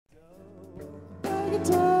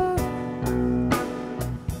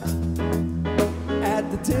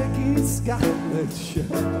Dickie Scotland show.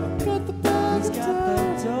 Got the buzz, got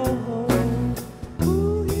the dough.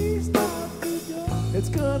 Ooh, he's not the dough. It's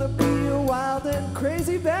gonna be a wild and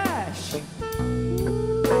crazy bash.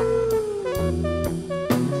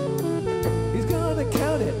 He's gonna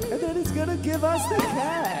count it, and then he's gonna give us the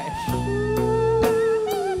cash.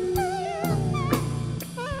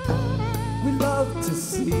 We love to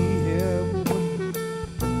see him.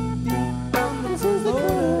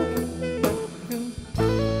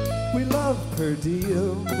 We love per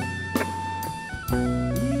diem.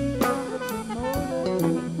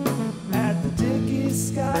 At the Dickie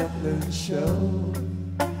Scotland show.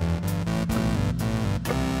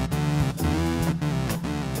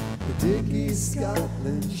 The Dickie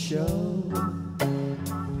Scotland show.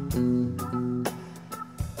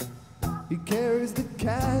 He carries the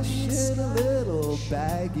cash in a little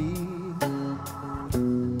baggie.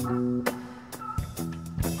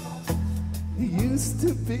 He used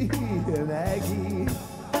to be an Aggie.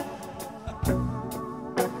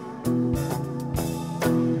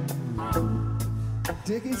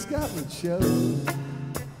 Dickie Scotland show.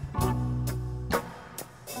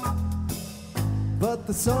 But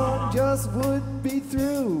the song just wouldn't be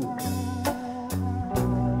through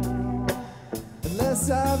unless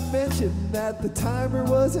I mentioned that the timer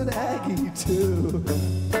was an Aggie too.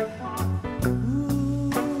 Ooh,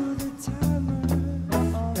 the timer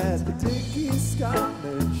at the Dickie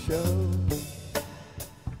Scotland show.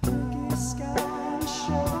 Dickie Scotland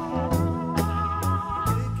show.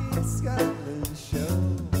 Dickie Scotland show.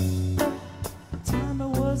 The timer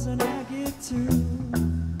was an Aggie too.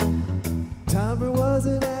 Timer was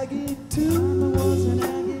an Aggie too.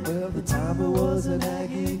 Well, the timer was an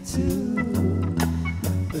Aggie too.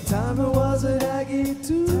 The timer was an Aggie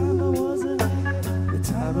too. The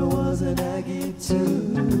timer was an Aggie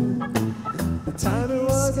too. The timer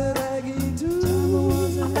was an Aggie too.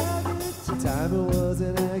 The timer was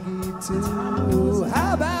an Aggie too.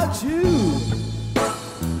 How about you?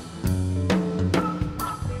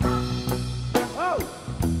 Oh,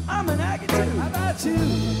 I'm an Aggie too. How about you?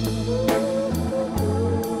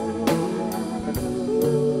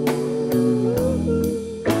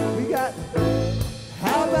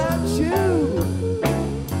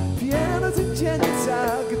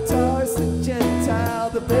 Gentile, guitarist a Gentile,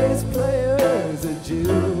 the bass player is a Jew.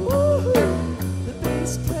 The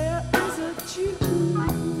bass player is a Jew.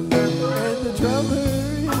 And the drummer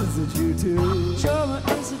is a Jew too. Drummer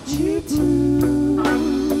is a Jew too.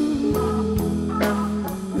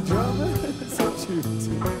 The drummer is a Jew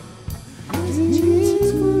too. He's a Jew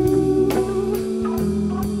too.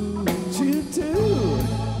 Jew too.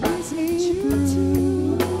 He's a Jew too.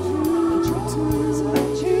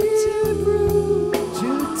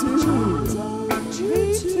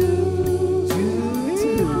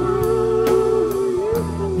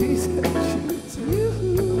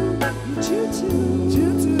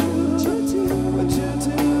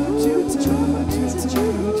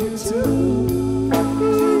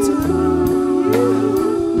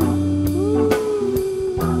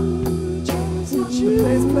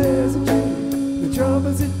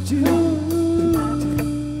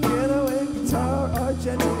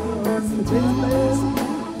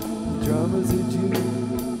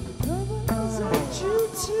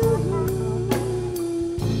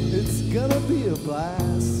 It's gonna be a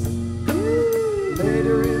blast.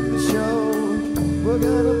 Later in the show, we're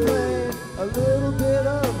gonna play a little bit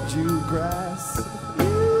of Jew grass.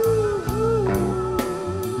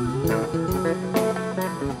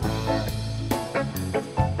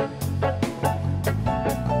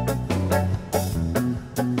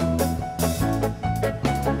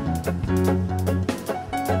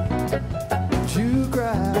 Jew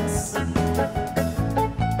grass.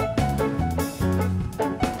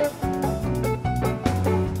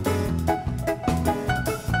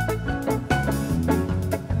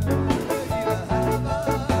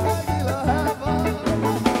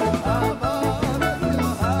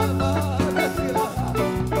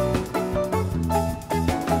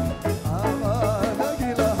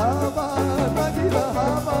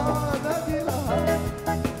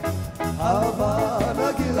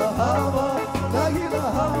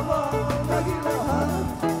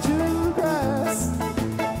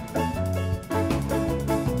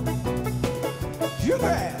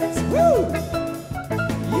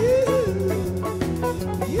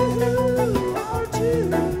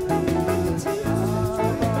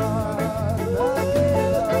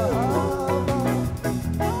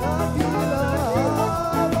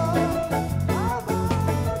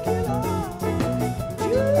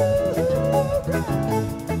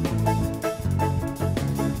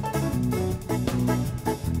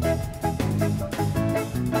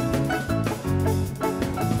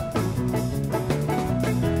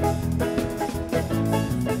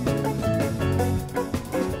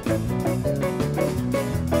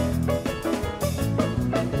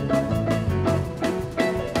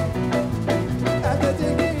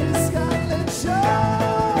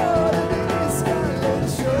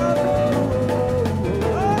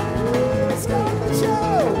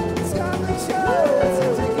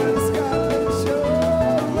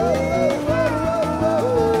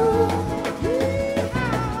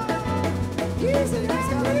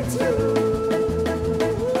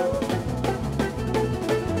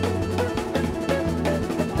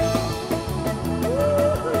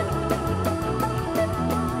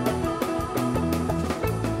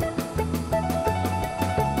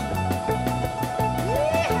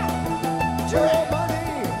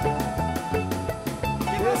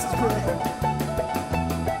 This is perfect.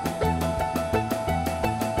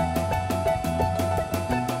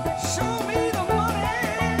 Show me the money,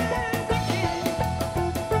 Dickie.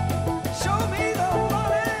 Show me the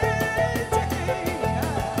money, Dickie.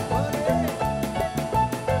 Money.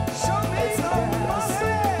 Show me the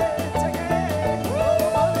money, Dickie. Oh,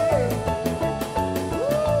 money.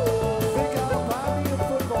 Think I'll buy me a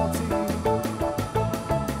football team.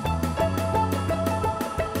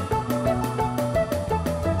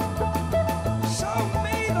 Show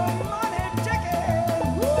me the money, Dickie.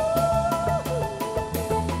 Oh,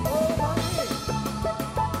 money.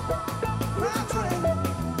 My money,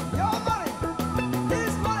 your money,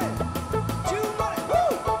 his money, you money.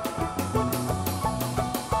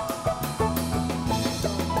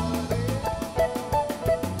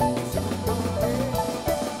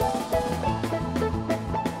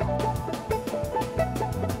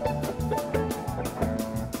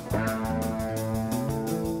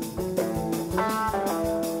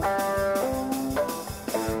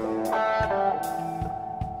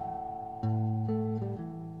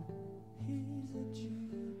 He's a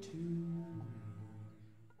Jew too.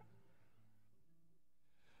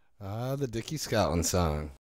 The Dickie Scotland song.